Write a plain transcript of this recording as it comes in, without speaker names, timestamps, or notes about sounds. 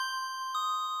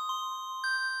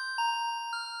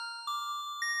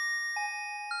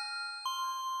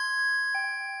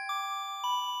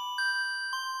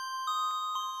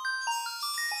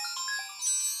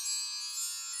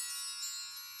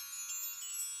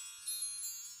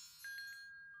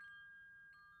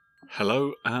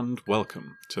Hello and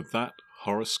welcome to That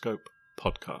Horoscope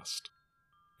Podcast.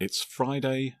 It's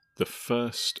Friday, the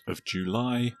 1st of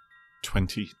July,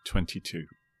 2022.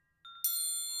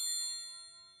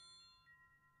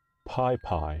 Pi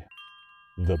Pi,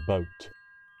 the boat.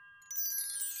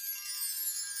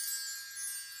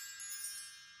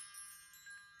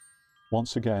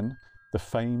 Once again, the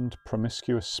famed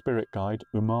promiscuous spirit guide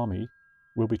Umami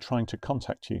will be trying to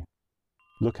contact you.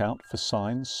 Look out for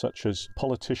signs such as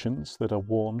politicians that are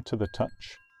warm to the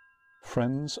touch,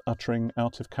 friends uttering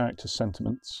out-of-character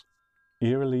sentiments,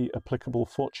 eerily applicable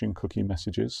fortune cookie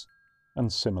messages,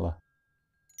 and similar.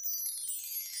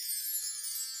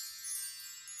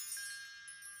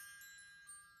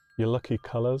 Your lucky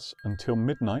colours until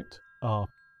midnight are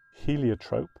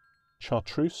heliotrope,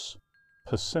 chartreuse,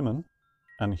 persimmon,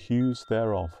 and hues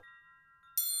thereof.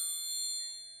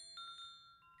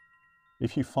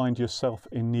 If you find yourself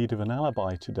in need of an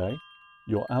alibi today,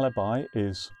 your alibi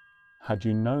is, had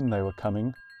you known they were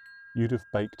coming, you'd have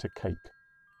baked a cake.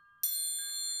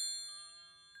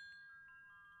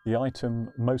 The item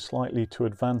most likely to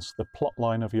advance the plot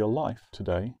line of your life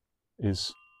today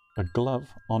is a glove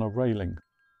on a railing.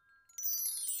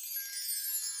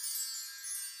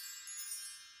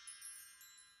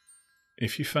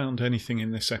 If you found anything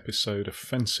in this episode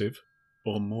offensive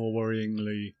or more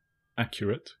worryingly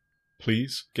accurate,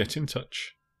 please get in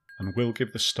touch and we'll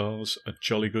give the stars a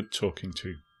jolly good talking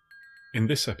to. In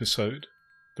this episode,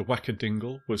 the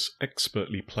Wackadingle was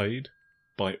expertly played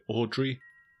by Audrey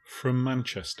from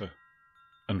Manchester,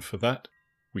 and for that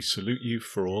we salute you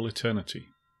for all eternity.